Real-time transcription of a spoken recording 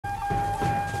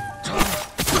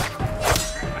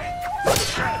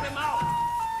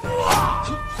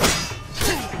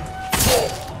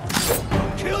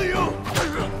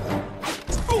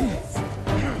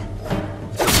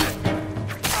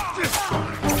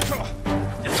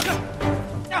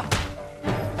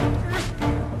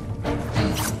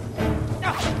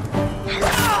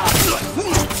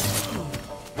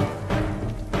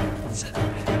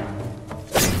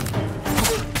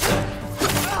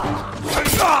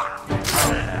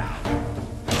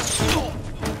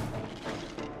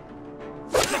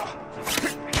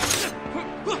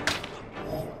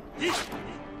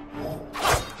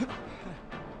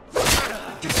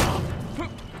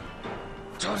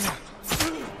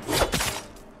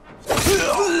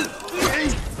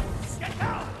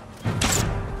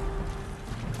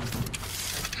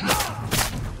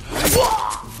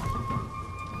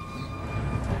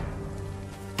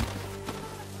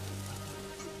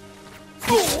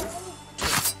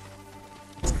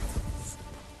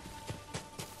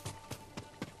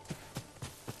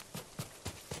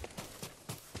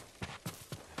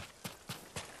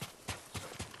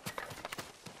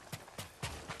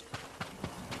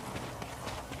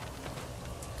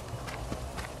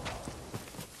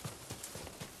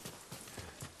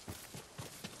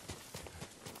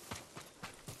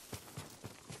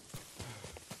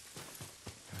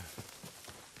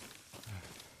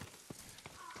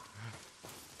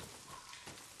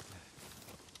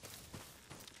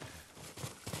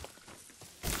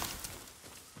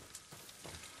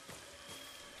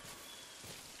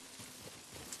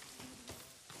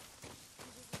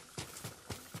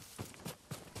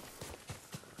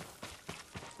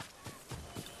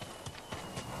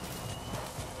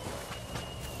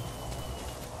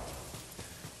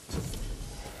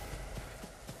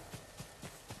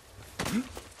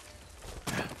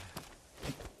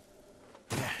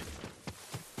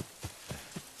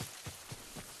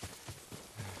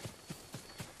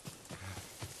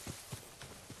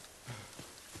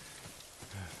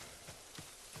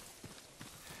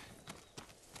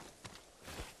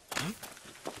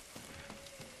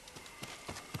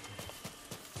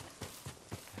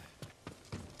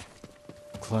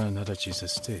Clan Adachi's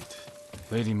estate.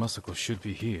 Lady Masako should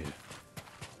be here.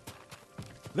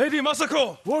 Lady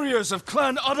Masako! Warriors of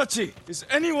Clan Adachi! Is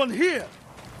anyone here?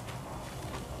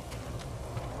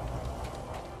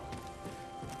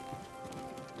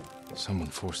 Someone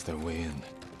forced their way in.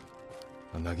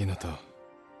 A naginata,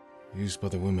 used by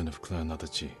the women of Clan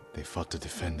Adachi. They fought to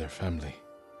defend their family.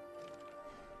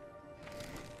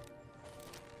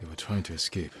 They were trying to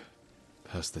escape,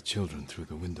 past the children through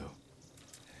the window.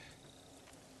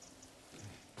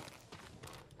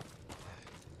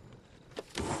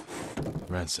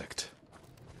 Ransacked,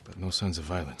 but no signs of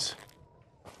violence.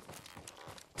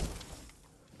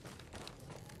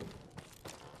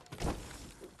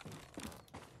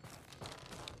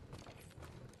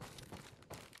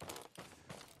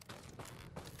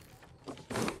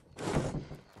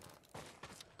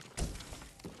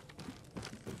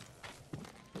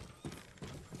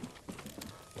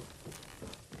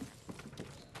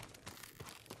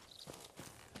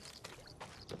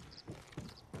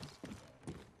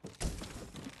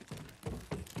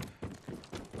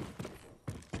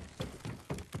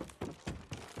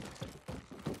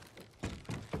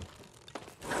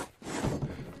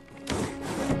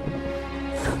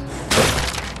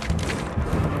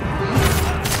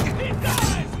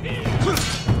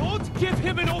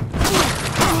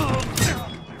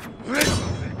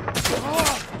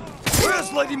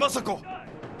 Where's Lady Masako?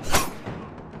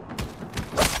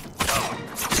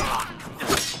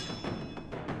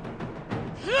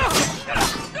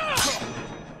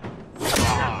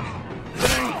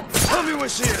 Tell me where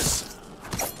she is!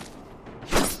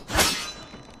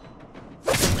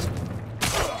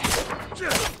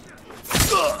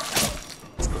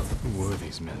 Who were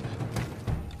these men?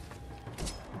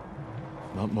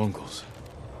 Not Mongols.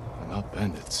 Not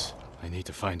bandits. I need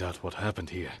to find out what happened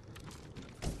here.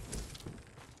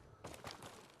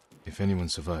 If anyone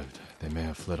survived, they may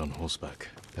have fled on horseback.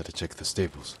 Better check the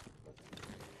stables.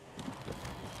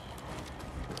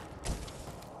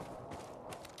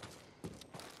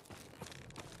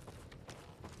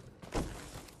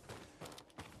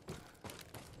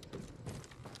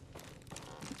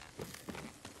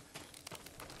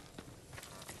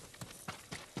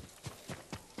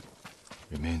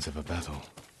 Remains of a battle.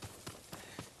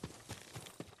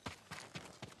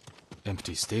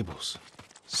 Empty stables.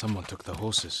 Someone took the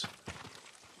horses.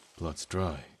 Blood's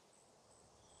dry.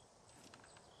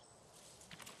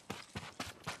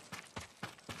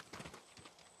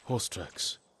 Horse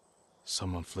tracks.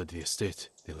 Someone fled the estate.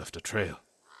 They left a trail.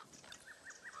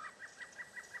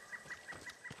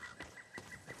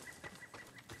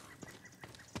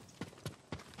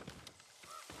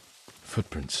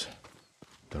 Footprints.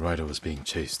 The rider was being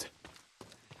chased.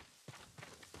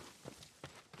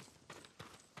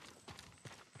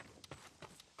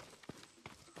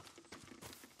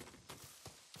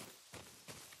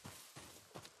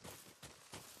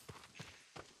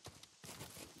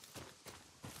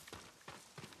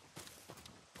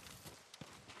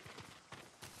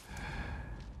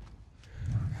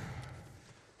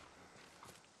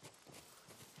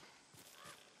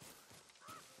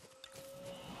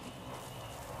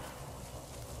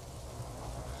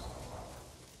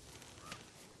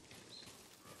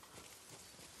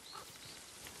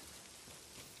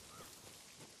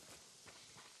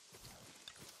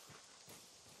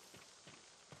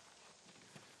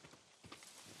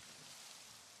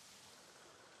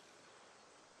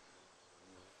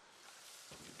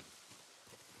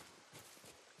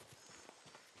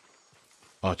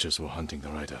 Archers were hunting the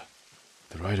rider.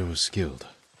 The rider was skilled,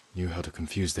 knew how to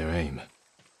confuse their aim.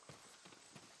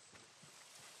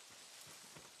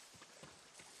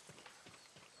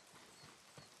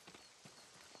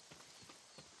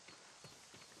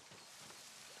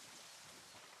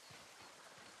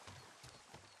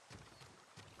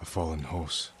 A fallen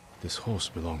horse. This horse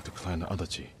belonged to Clan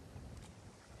Adachi.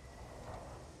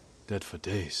 Dead for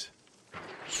days.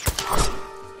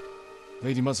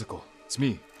 Lady Masako, it's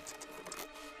me.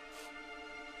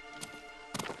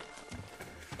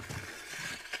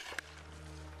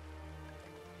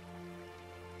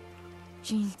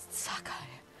 Sakai.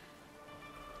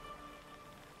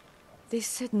 They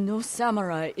said no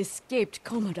samurai escaped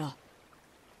Komoda.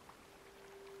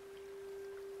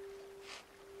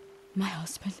 My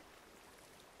husband.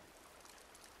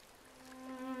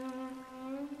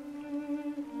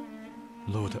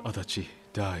 Lord Adachi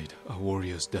died a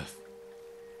warrior's death,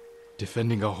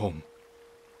 defending our home.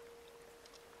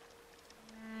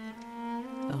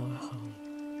 Our home.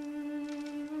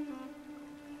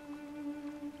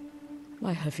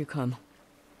 Why have you come?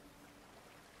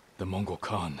 The Mongol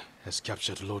Khan has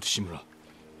captured Lord Shimura.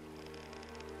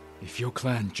 If your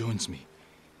clan joins me,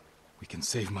 We can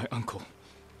save my uncle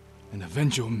and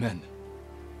avenge your men.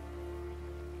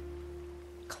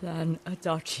 Clan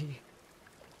Adachi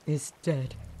is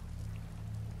dead.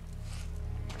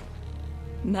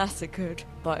 Massacred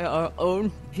by our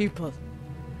own people.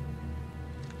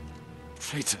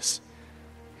 Traitors.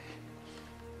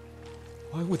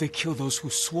 Why would they kill those who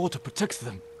swore to protect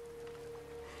them?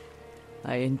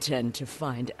 I intend to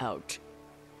find out.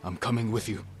 I'm coming with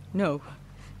you. No,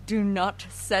 do not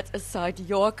set aside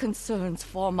your concerns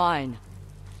for mine.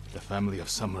 The family of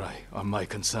samurai are my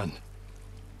concern.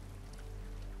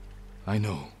 I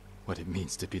know what it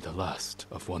means to be the last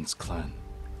of one's clan.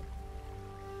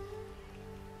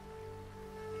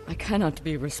 I cannot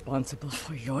be responsible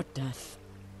for your death.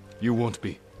 You won't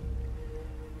be.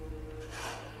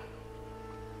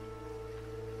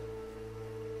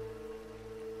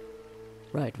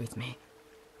 Ride with me.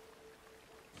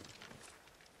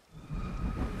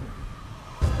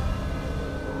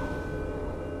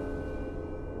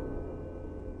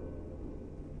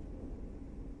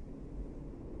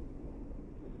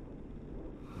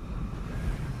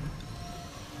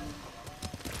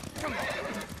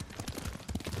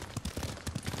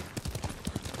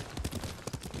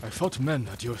 I fought men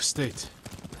at your estate.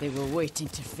 They were waiting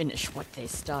to finish what they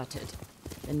started.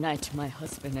 The night my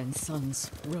husband and sons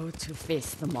rode to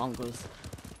face the Mongols.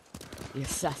 The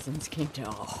assassins came to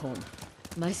our home.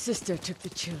 My sister took the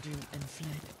children and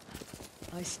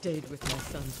fled. I stayed with my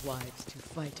sons' wives to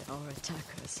fight our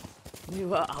attackers. We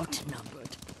were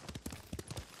outnumbered.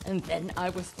 And then I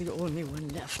was the only one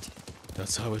left.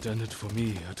 That's how it ended for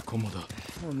me at Komoda.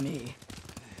 For me,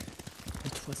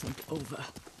 it wasn't over.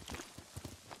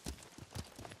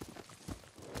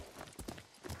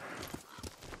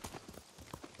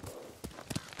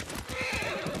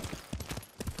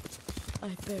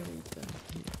 I buried them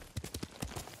here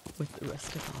with the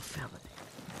rest of our family.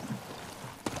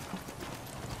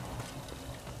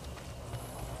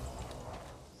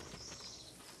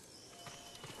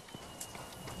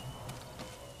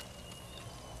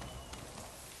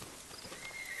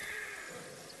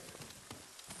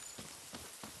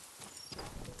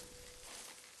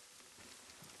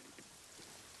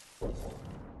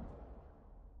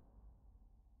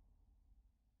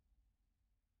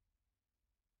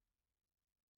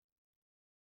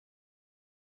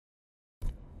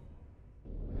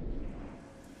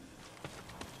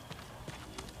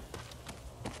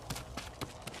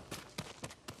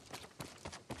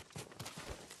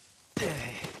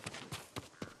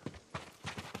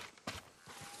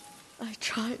 I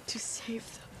tried to save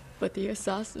them, but the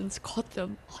assassins caught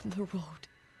them on the road,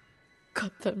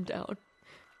 cut them down.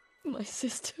 My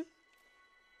sister,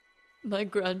 my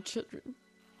grandchildren,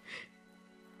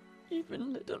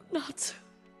 even little Natsu.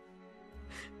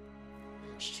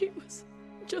 She was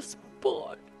just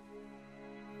born.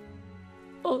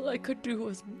 All I could do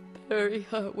was bury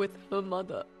her with her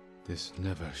mother. This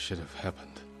never should have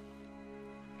happened.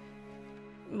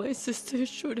 My sister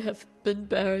should have been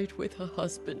buried with her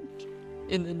husband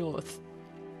in the north.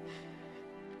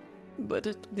 But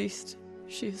at least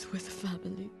she is with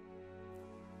family.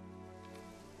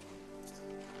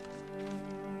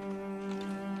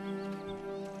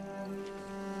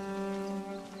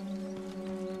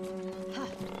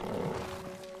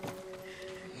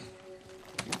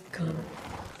 Come.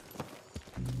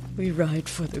 We ride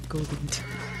for the Golden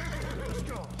Temple.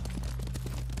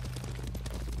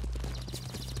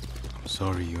 I'm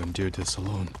sorry you endured this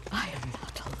alone. I am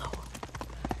not alone.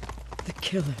 The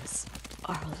killers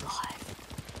are alive.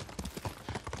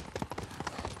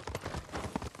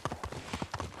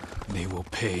 They will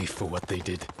pay for what they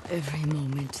did. Every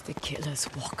moment the killers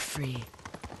walk free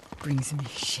brings me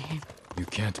shame. You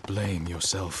can't blame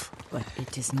yourself. But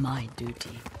it is my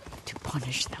duty to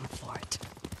punish them for it.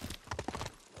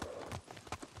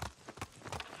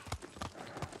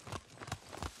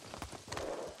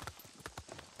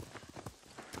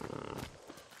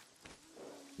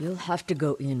 You'll have to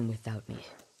go in without me.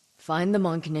 Find the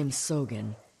monk named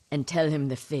Sogen and tell him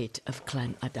the fate of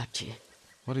Clan Adachi.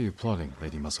 What are you plotting,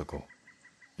 Lady Masako?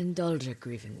 Indulge a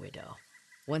grieving widow.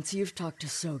 Once you've talked to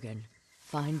Sogen,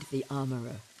 find the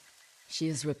armorer. She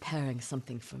is repairing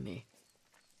something for me.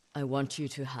 I want you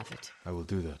to have it. I will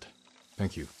do that.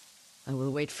 Thank you. I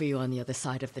will wait for you on the other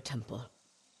side of the temple.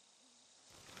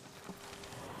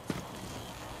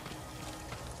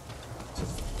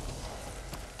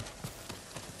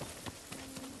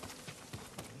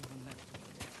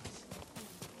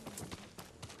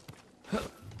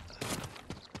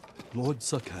 Lord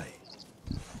Sakai,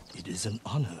 it is an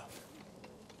honor.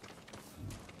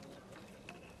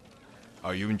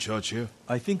 Are you in charge here?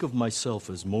 I think of myself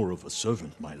as more of a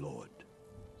servant, my lord.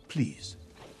 Please,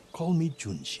 Call me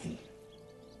Junshin.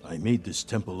 I made this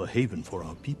temple a haven for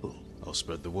our people. I'll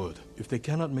spread the word. If they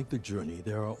cannot make the journey,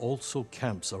 there are also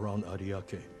camps around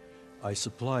Ariake. I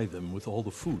supply them with all the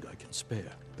food I can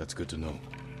spare. That's good to know.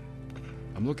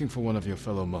 I'm looking for one of your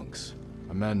fellow monks,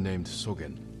 a man named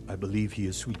Sogen. I believe he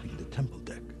is sweeping the temple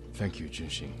deck. Thank you,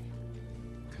 Junshin.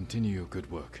 Continue your good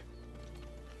work.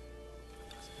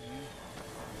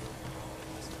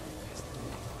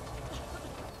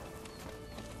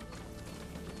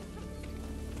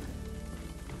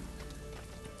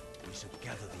 We should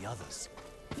gather the others.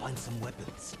 Find some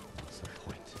weapons. Some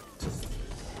point.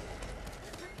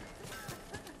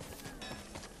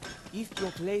 If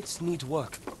your blades need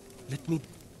work, let me...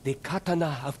 The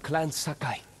katana of Clan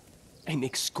Sakai. An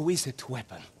exquisite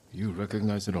weapon. You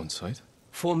recognize it on sight?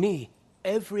 For me,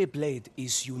 every blade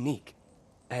is unique.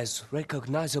 As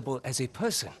recognizable as a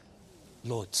person.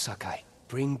 Lord Sakai,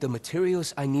 bring the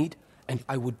materials I need, and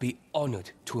I would be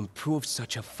honored to improve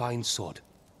such a fine sword.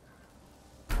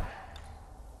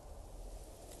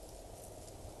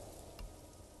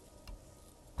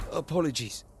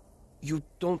 Apologies. You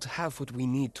don't have what we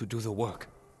need to do the work.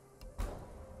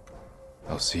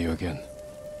 I'll see you again.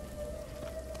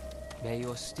 May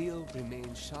your steel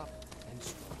remain sharp and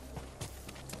strong.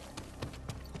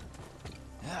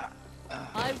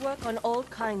 I work on all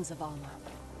kinds of armor.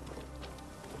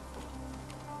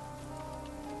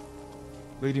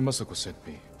 Lady Masako sent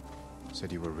me.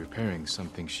 Said you were repairing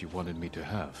something she wanted me to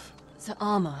have. The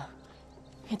armor.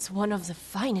 It's one of the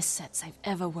finest sets I've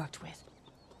ever worked with.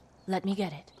 Let me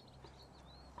get it.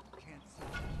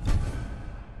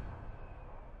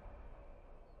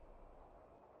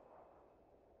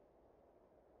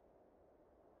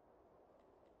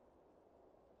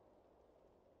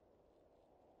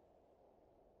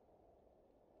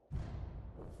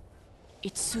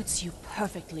 It suits you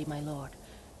perfectly, my lord.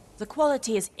 The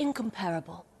quality is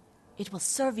incomparable. It will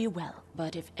serve you well,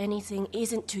 but if anything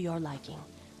isn't to your liking,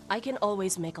 I can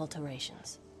always make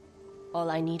alterations.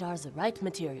 All I need are the right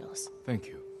materials. Thank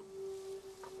you.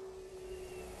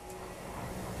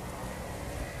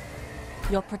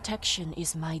 Your protection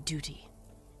is my duty.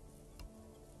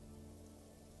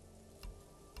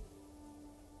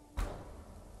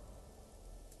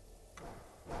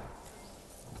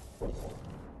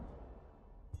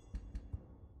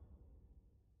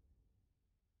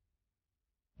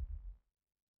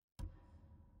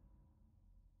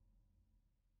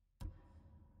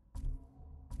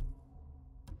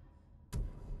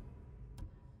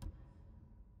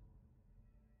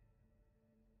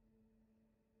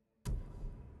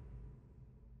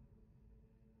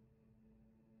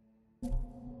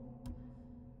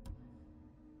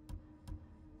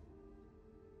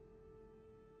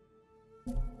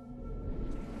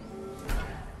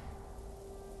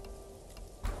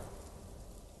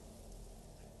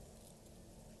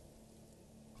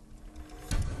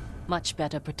 Much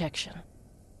better protection.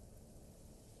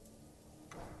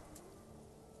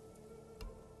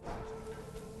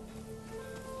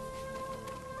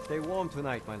 Stay warm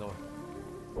tonight, my lord.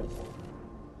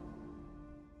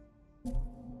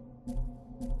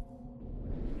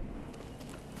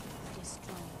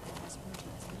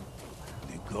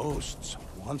 The ghosts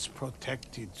once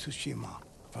protected Tsushima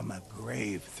from a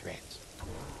grave threat.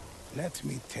 Let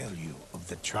me tell you of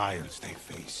the trials they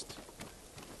faced.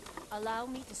 Allow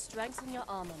me to strengthen your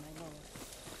armor, my lord.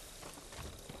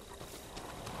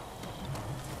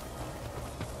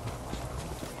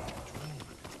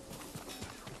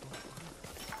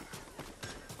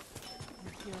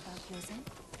 You hear about Yozen,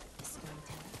 the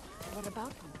storyteller? What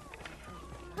about him?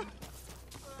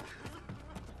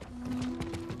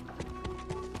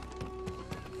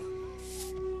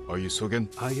 Are you Sogen?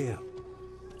 I am.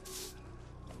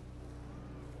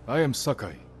 I am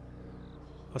Sakai.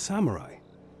 A samurai.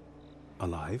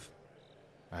 Alive?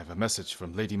 I have a message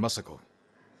from Lady Masako.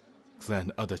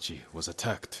 Clan Adachi was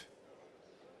attacked.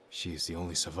 She is the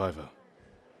only survivor.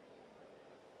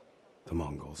 The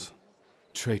Mongols.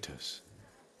 Traitors.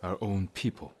 Our own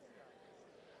people.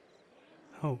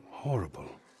 How horrible.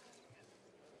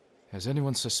 Has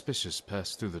anyone suspicious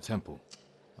passed through the temple?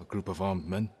 A group of armed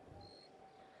men?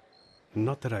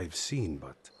 Not that I've seen,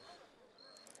 but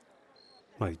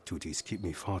my duties keep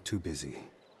me far too busy.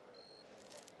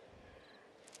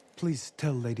 Please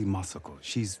tell Lady Masako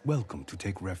she's welcome to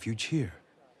take refuge here.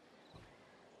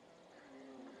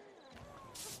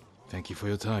 Thank you for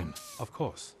your time. Of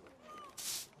course.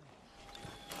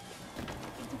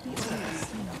 The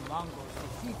Mongols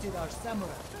defeated our samurai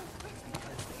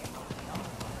because they are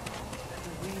numbered.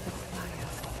 The way the fire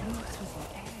flew through the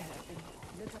air and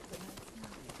lit up the night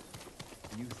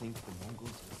sky. You think the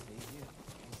Mongols will stay here?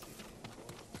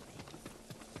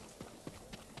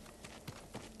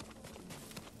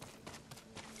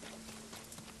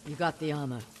 You got the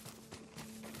armor.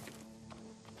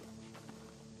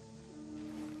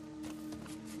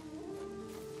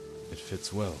 It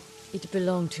fits well. It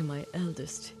belonged to my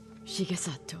eldest,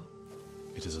 Shigesato.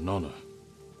 It is an honor.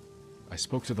 I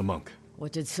spoke to the monk.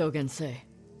 What did Sogen say?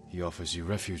 He offers you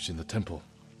refuge in the temple.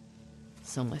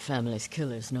 So my family's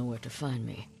killers know where to find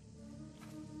me.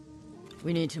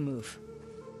 We need to move.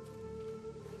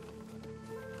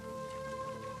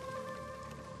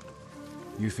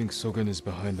 You think Sogen is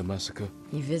behind the massacre?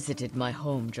 He visited my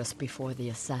home just before the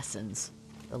assassins.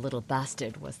 The little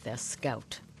bastard was their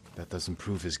scout. That doesn't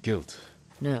prove his guilt.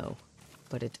 No,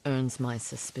 but it earns my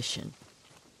suspicion.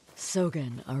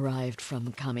 Sogen arrived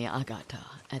from Kamiagata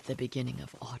at the beginning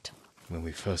of autumn. When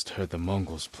we first heard the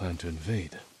Mongols plan to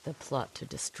invade. The plot to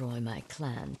destroy my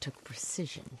clan took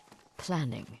precision,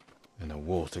 planning. And a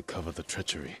war to cover the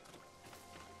treachery.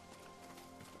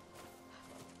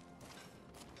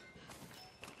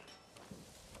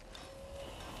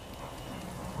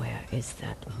 Where is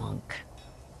that monk?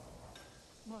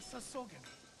 Master Sogen,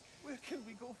 where can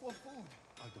we go for food?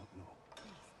 I don't know.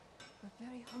 We're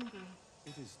very hungry.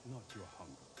 It is not your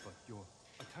hunger, but your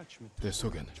attachment. There's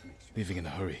Sogen, leaving in a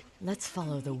hurry. Let's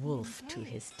follow the wolf to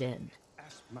his den.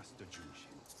 Ask Master Junshin.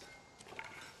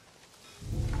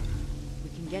 We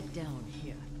can get down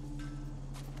here.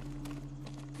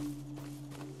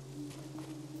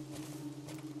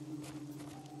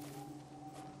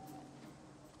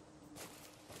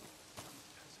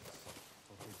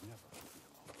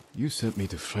 You sent me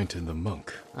to frighten the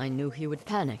monk. I knew he would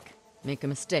panic, make a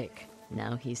mistake.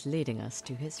 Now he's leading us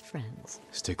to his friends.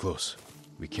 Stay close.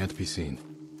 We can't be seen.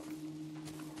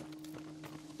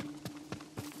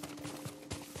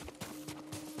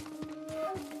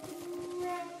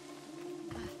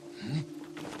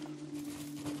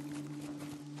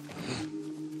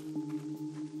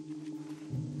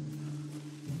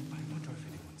 I wonder if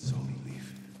anyone saw me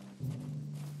leave.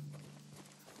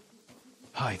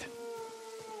 Hide.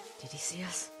 Did he see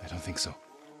us? I don't think so.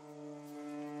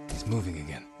 He's moving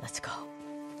again. Let's go.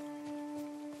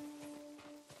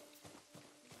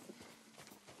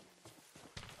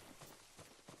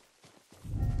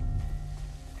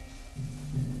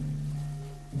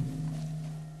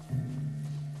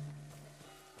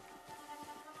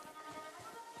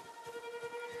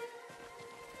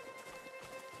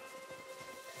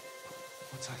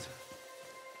 What's that?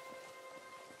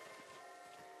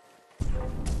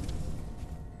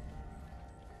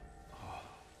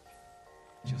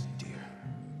 Just deer.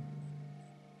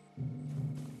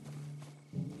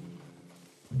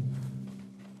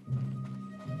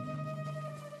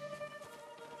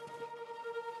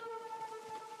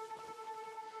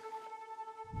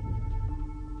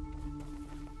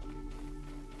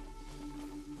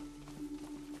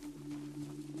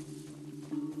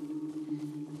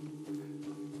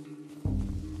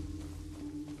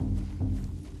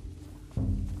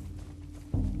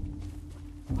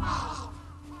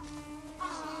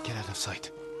 Get out of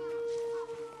sight.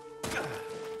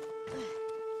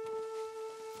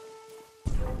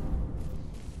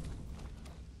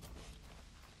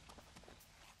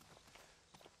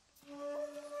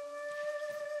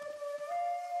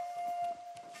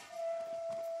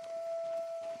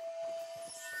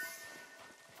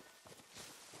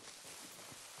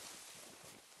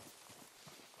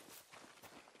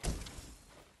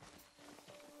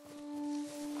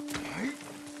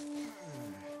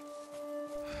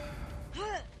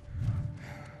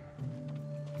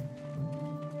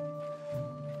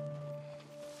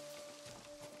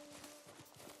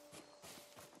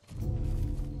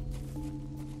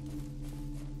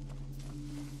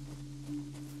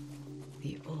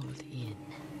 The old inn.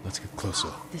 Let's get closer.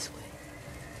 This way.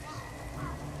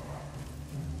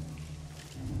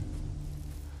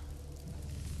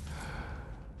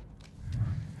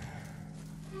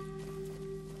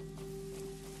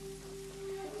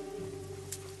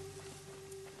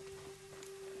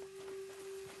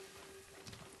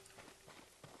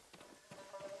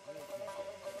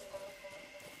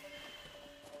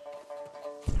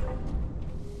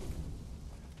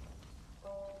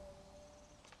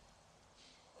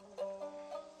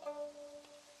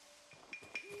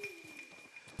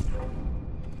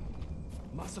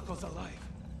 Masako's alive.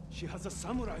 She has a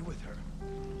samurai with her.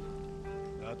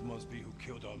 That must be who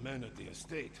killed our men at the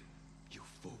estate. You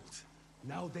fools.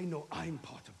 Now they know I'm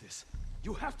part of this.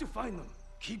 You have to find them.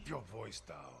 Keep your voice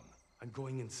down. I'm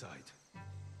going inside.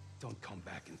 Don't come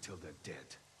back until they're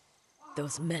dead.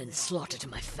 Those men slaughtered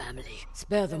my family.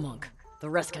 Spare the monk. The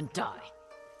rest can die.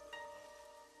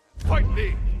 Fight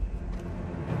me!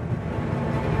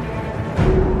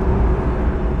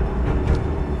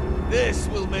 This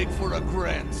will make for a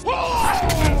grand...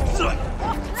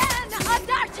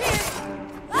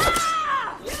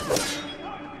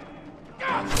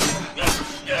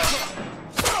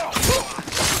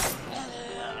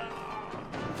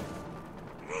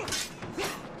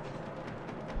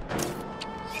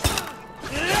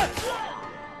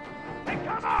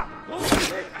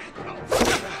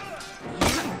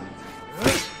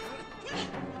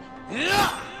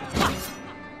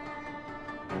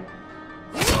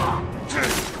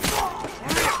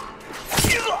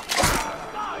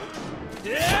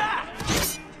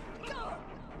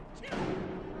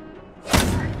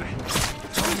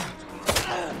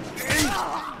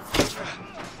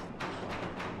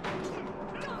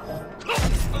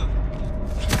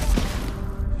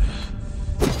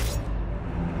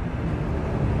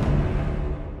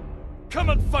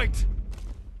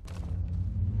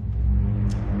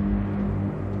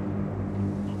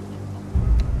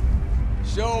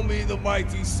 Show me the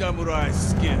mighty samurai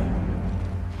skill.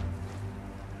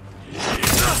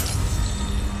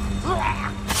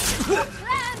 Clan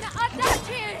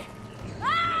Adachi!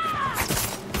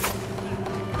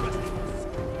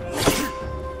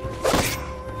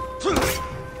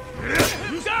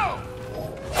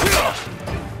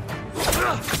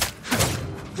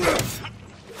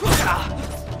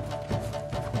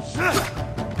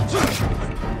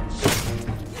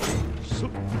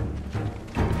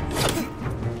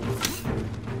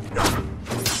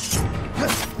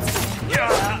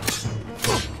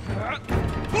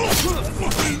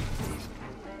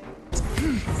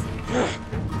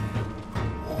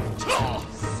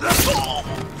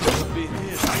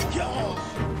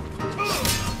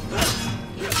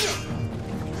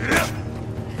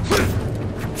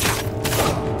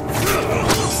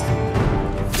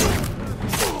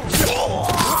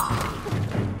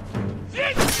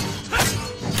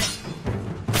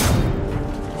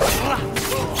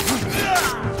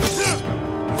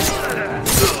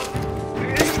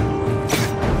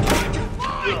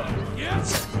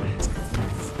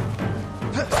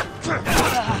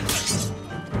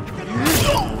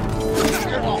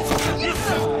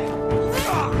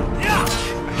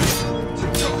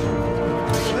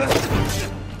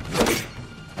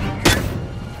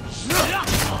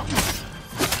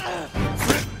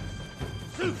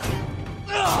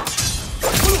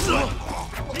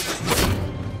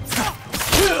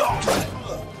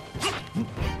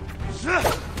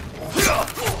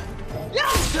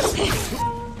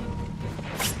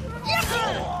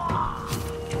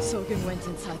 Sogen went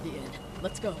inside the inn.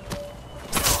 Let's go.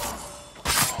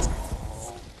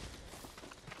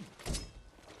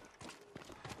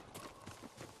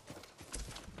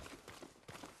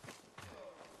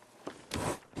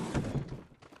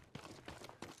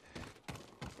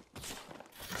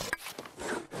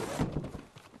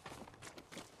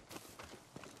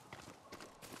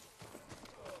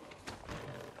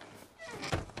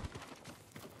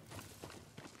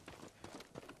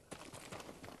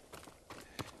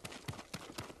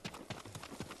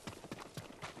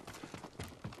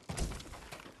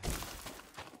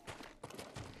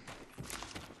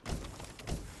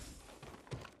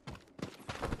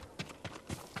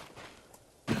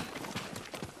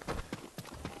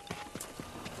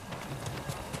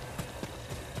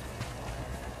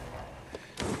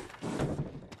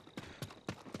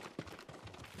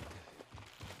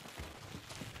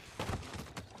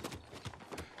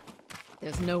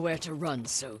 There's nowhere to run,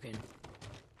 Sogen.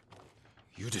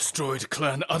 You destroyed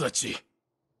Clan Adachi.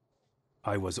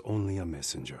 I was only a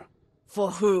messenger. For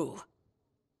who?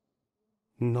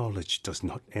 Knowledge does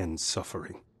not end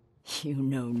suffering. You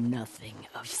know nothing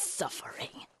of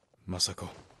suffering. Masako.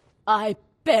 I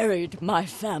buried my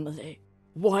family,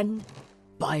 one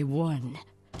by one.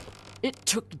 It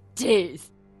took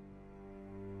days.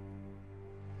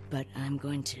 But I'm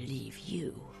going to leave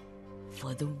you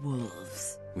for the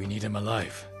wolves. We need him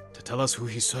alive to tell us who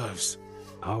he serves.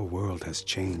 Our world has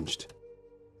changed.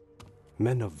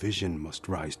 Men of vision must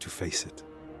rise to face it.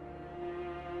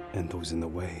 And those in the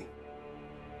way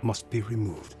must be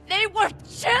removed. They were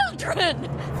children!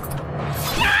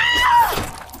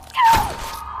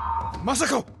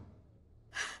 Masako!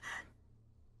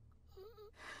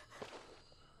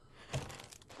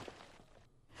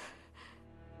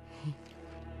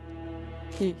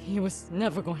 He was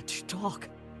never going to talk.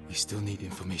 We still need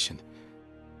information.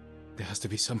 There has to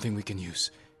be something we can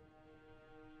use.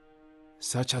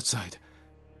 Search outside.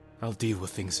 I'll deal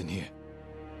with things in here.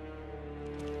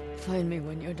 Find me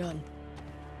when you're done.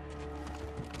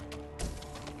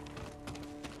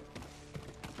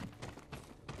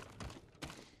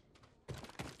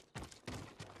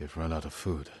 They've run out of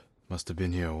food. Must have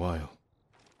been here a while.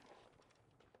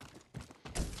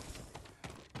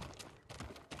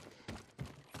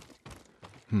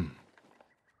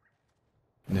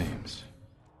 Names.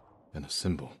 And a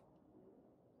symbol.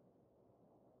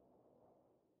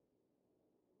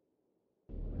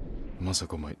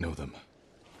 Masako might know them.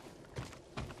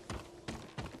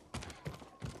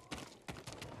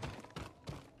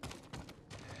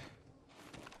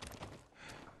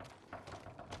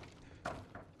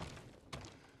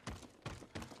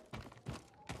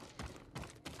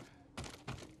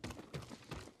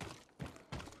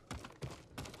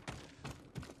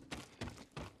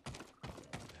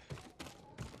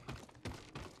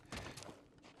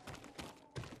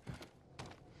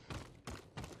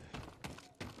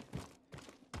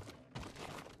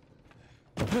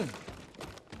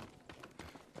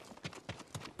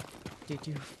 Did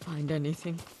you find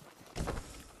anything?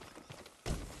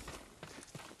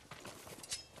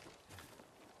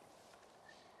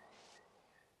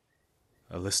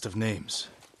 list of names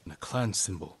and a clan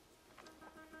symbol.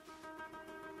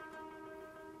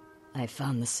 I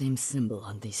found the same symbol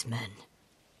on these men.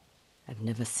 I've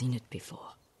never seen it before.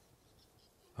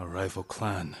 A rival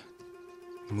clan,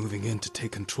 moving in to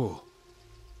take control.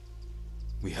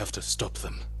 We have to stop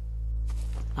them.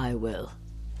 I will.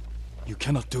 You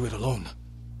cannot do it alone.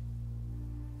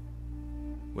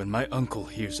 When my uncle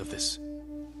hears of this,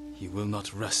 he will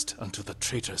not rest until the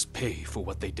traitors pay for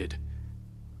what they did.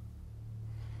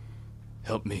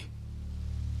 Help me,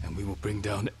 and we will bring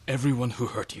down everyone who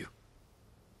hurt you.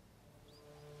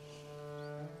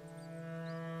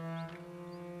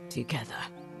 Together.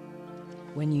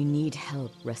 When you need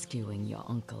help rescuing your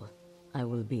uncle, I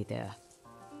will be there.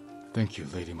 Thank you,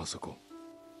 Lady Masako.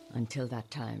 Until that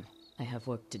time, I have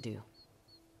work to do.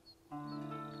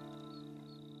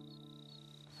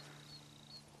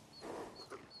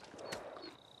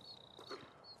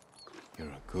 You're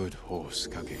a good horse,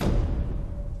 Kage.